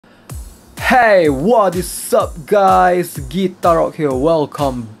Hey, what is up guys? Guitar Rock here,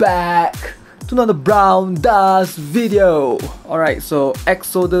 welcome back to another Brown Dust video. Alright, so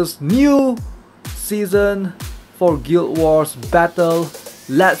Exodus new season for Guild Wars Battle.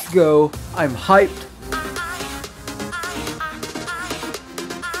 Let's go, I'm hyped.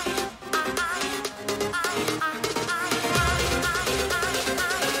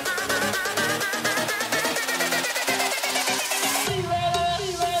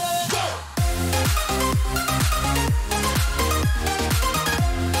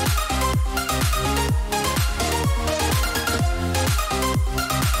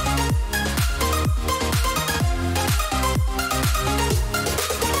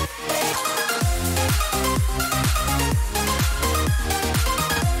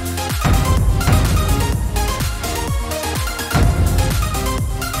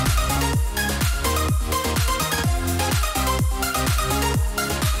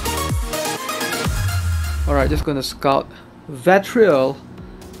 Alright, just gonna scout Vatriel.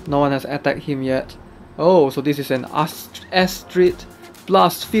 No one has attacked him yet. Oh, so this is an Astrid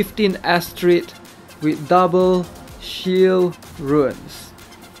plus 15 Astrid with double shield runes.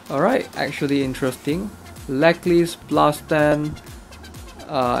 Alright, actually interesting. Leklis plus 10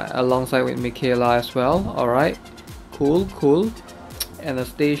 alongside with Michaela as well. Alright, cool.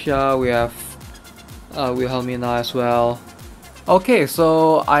 Anastasia, we have Wilhelmina as well. Okay,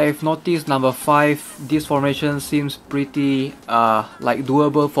 so I've noticed number 5, this formation seems pretty like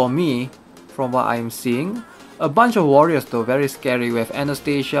doable for me from what I'm seeing. A bunch of warriors though, very scary. We have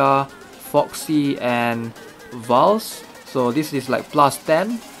Anastasia, Foxy and Vals. So this is like plus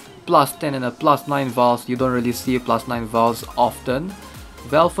 10 and a plus 9 Vals. You don't really see plus 9 Vals often.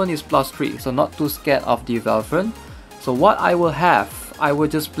 Velfen is plus 3, so not too scared of the Velfen. So what I will have, I will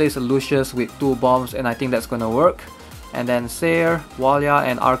just place a Lucius with 2 bombs and I think that's gonna work. And then Seir, Walia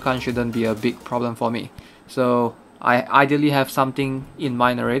and Archon shouldn't be a big problem for me. So I ideally have something in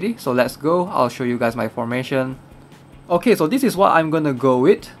mind already. So let's go, I'll show you guys my formation. Okay, so this is what I'm gonna go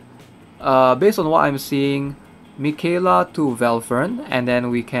with. Based on what I'm seeing, Michaela to Velfern, and then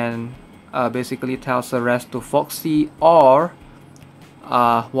we can basically tell Celeste to Foxy or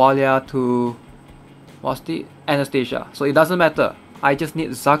Walia to Anastasia. So it doesn't matter, I just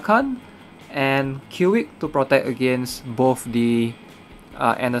need Zakan and Kiwik to protect against both the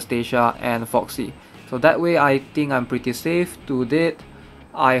Anastasia and Foxy. So that way I think I'm pretty safe to date.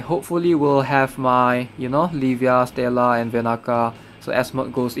 I hopefully will have my, Livia, Stella and Venaka. So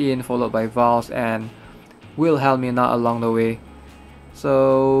Esmod goes in, followed by Vals and Wilhelmina along the way.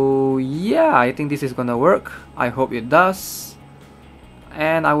 So yeah, I think this is gonna work. I hope it does.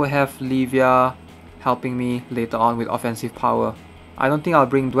 And I will have Livia helping me later on with offensive power. I don't think I'll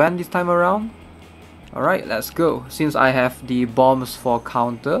bring Dwen this time around. Alright, let's go. Since I have the bombs for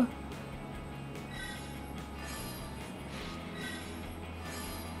counter.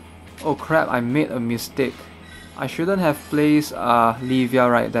 Oh crap, I made a mistake. I shouldn't have placed Livia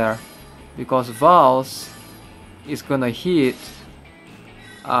right there. Because Vals is gonna hit...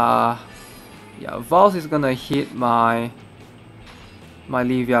 Vals is gonna hit my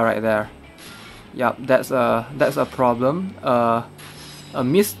Livia right there. Yep, that's a problem. A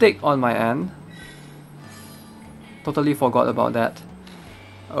mistake on my end. Totally forgot about that.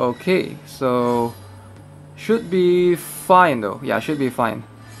 Okay, so should be fine though. Yeah, should be fine.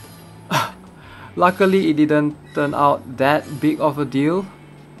 Luckily it didn't turn out that big of a deal.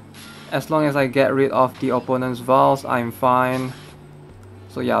 As long as I get rid of the opponent's Vals, I'm fine.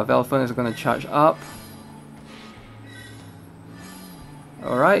 So yeah, Velfen is gonna charge up.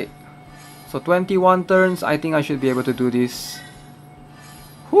 Alright. So 21 turns, I think I should be able to do this.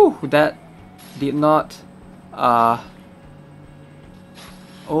 Whew, that did not... Oh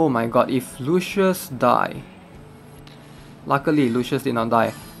my god, if Lucius die... Luckily, Lucius did not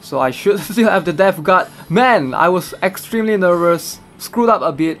die. So I should still have the Death Guard. Man, I was extremely nervous. Screwed up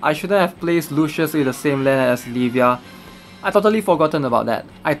a bit. I shouldn't have placed Lucius in the same lane as Livia. I totally forgotten about that.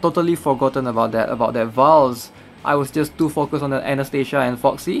 About that Vals. I was just too focused on the Anastasia and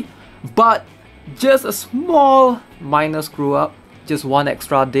Foxy. But just a small minor screw up. Just one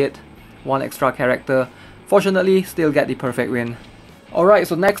extra death, one extra character. Fortunately, still get the perfect win. Alright,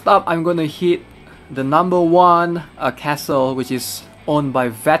 so next up I'm gonna hit the number 1 castle, which is owned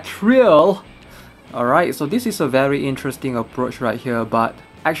by Vatriel. Alright, so this is a very interesting approach right here, but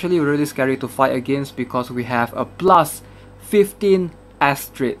actually really scary to fight against because we have a plus 15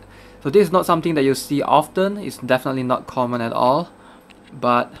 Astrid. So this is not something that you see often, it's definitely not common at all.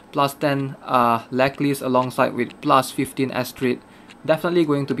 But plus 10 Leklis alongside with plus 15 Astrid, definitely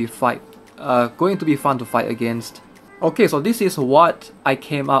going to be fun to fight against. Okay, so this is what I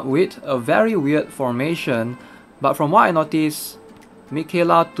came up with, a very weird formation, but from what I noticed,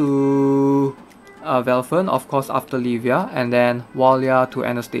 Michaela to Velfen, of course after Livia, and then Walia to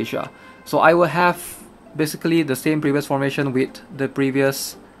Anastasia. So I will have basically the same previous formation with the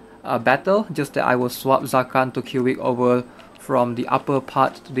previous battle, just that I will swap Zakan to Kiwik over from the upper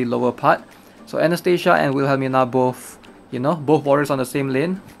part to the lower part. So Anastasia and Wilhelmina both, both warriors on the same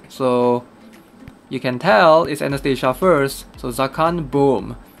lane. So you can tell it's Anastasia first, so Zakan,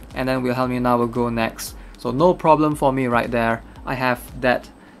 boom, and then Wilhelmina will go next. So no problem for me right there. I have that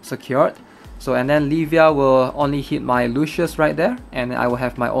secured. So and then Livia will only hit my Lucius right there, and I will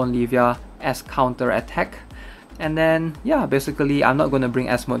have my own Livia as counter attack. And then yeah, basically I'm not going to bring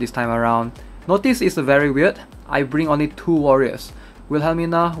Asmod this time around. Notice it's very weird. I bring only 2 warriors.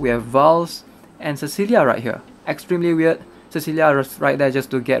 Wilhelmina, we have Vals, and Cecilia right here. Extremely weird. Cecilia is right there just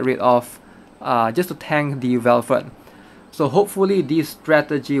to get rid of, just to tank the Velfen. So hopefully this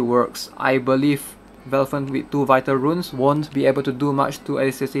strategy works. I believe Velfen with 2 vital runes won't be able to do much to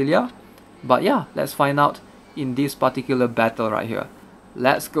a Cecilia. But yeah, let's find out in this particular battle right here.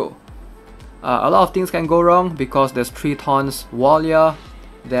 Let's go. A lot of things can go wrong because there's 3 taunts Walia,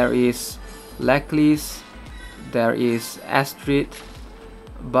 there is Leklis, there is Astrid,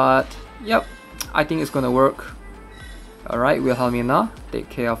 but yep, I think it's gonna work. Alright, Wilhelmina, take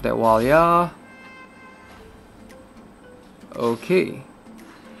care of that Walia. Okay,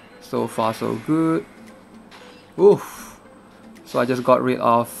 so far so good. Oof. So I just got rid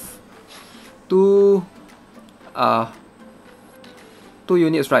of 2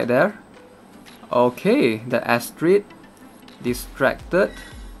 units right there. Okay, the Astrid distracted.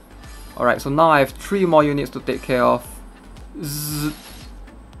 Alright, so now I have 3 more units to take care of. Zzz.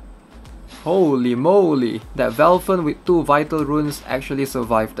 Holy moly, that Velfen with 2 vital runes actually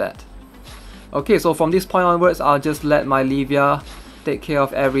survived that. Okay, so from this point onwards, I'll just let my Livia take care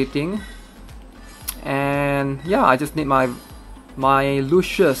of everything. And yeah, I just need my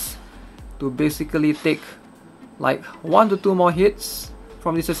Lucius to basically take like 1 to 2 more hits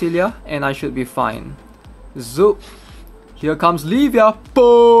from the Cecilia, and I should be fine. Zoop! Here comes Livia!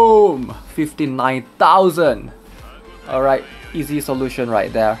 Boom! 59,000! Alright, easy solution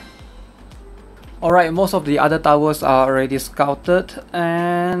right there. Alright, most of the other towers are already scouted,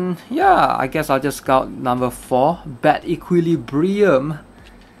 and yeah, I guess I'll just scout number 4, Bad Equilibrium.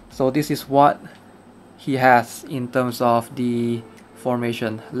 So this is what he has in terms of the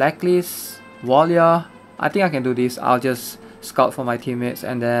formation. Leklis, Walia. I think I can do this. I'll just scout for my teammates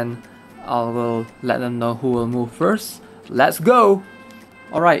and then I will let them know who will move first. Let's go!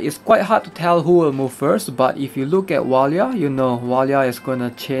 Alright, it's quite hard to tell who will move first, but if you look at Walia, you know Walia is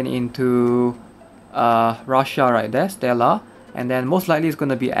gonna chain into Russia right there, Stella, and then most likely it's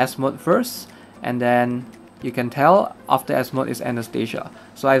gonna be Asmod first, and then you can tell after Asmod is Anastasia.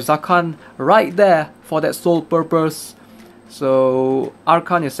 So I have Zakan right there for that sole purpose. So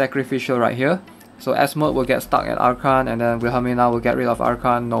Arkan is sacrificial right here. So Asmod will get stuck at Arkan, and then Wilhelmina will get rid of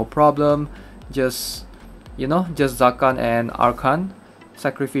Arkan, no problem. Just Zakan and Arkan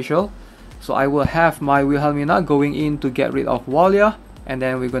sacrificial. So I will have my Wilhelmina going in to get rid of Walia, and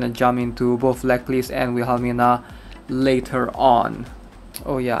then we're gonna jump into both Leklis and Wilhelmina later on.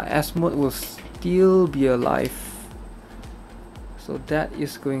 Oh yeah, Asmod will still be alive. So that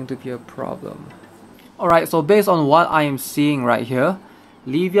is going to be a problem. Alright, so based on what I am seeing right here,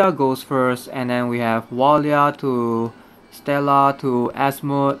 Livia goes first, and then we have Walia to Stella to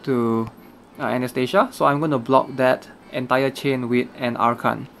Asmod to Anastasia. So I'm going to block that entire chain with an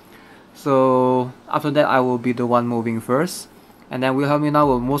Arkan. So after that I will be the one moving first, and then Wilhelmina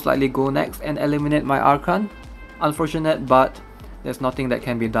will most likely go next and eliminate my Arkan. Unfortunate, but there's nothing that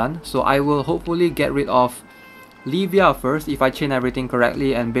can be done. So I will hopefully get rid of Livia first if I chain everything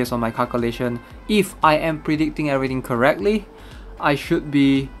correctly, and based on my calculation, if I am predicting everything correctly, I should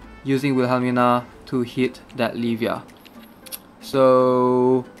be using Wilhelmina to hit that Livia.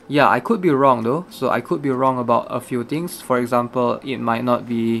 So yeah, I could be wrong though. So I could be wrong about a few things. For example, it might not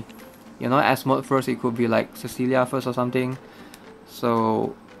be, Asmod first, it could be like Cecilia first or something.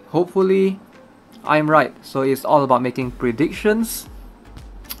 So hopefully I'm right. So it's all about making predictions.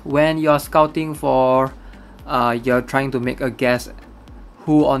 When you're scouting for, you're trying to make a guess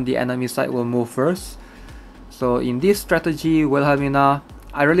who on the enemy side will move first. So in this strategy, Wilhelmina,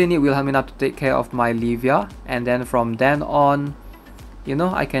 I really need Wilhelmina to take care of my Livia, and then from then on,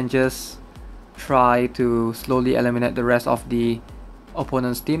 I can just try to slowly eliminate the rest of the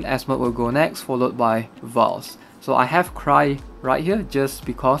opponent's team. Asmod will go next, followed by Vals. So I have Cry right here just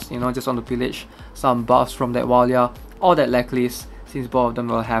because, just want to pillage some buffs from that Walia or that Leklis, since both of them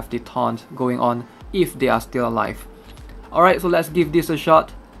will have the taunt going on if they are still alive. Alright, so let's give this a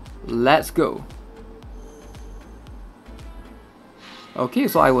shot. Let's go. Okay,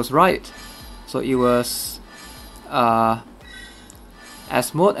 so I was right. So it was Asmode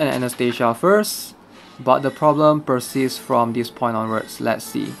and Anastasia first, but the problem persists from this point onwards. Let's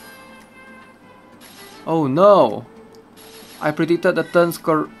see. Oh no! I predicted the turns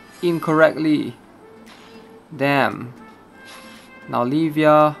incorrectly. Damn. Now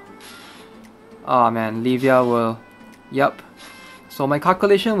Livia. Oh man, Livia will... Yup. So my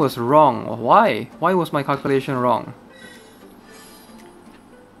calculation was wrong. Why? Why was my calculation wrong?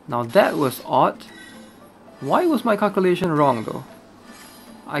 Now that was odd. Why was my calculation wrong though?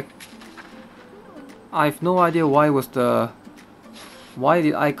 I've no idea why was the... Why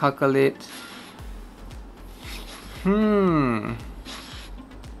did I calculate...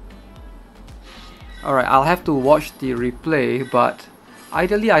 Alright, I'll have to watch the replay, but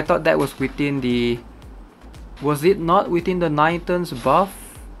ideally I thought that was within the... Was it not within the 9 turns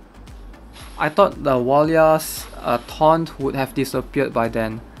buff? I thought the Walia's taunt would have disappeared by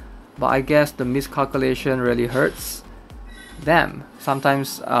then, but I guess the miscalculation really hurts. Damn,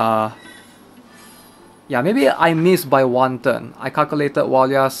 sometimes yeah, maybe I missed by 1 turn. I miscalculated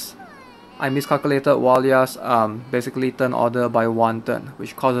Walia's basically turn order by 1 turn,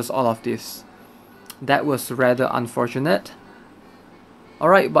 which causes all of this. That was rather unfortunate.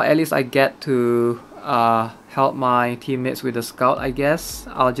 Alright, but at least I get to help my teammates with the scout, I guess.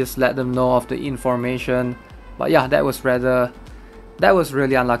 I'll just let them know of the information. But yeah, that was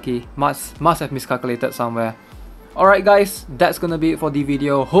really unlucky. Must have miscalculated somewhere. Alright guys, that's gonna be it for the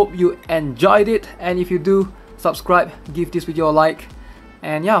video. Hope you enjoyed it, and if you do, subscribe, give this video a like.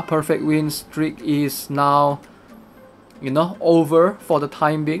 And yeah, perfect win streak is now, you know, over for the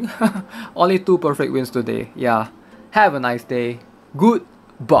time being. Only 2 perfect wins today. Yeah, have a nice day.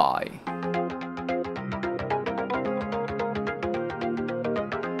 Goodbye.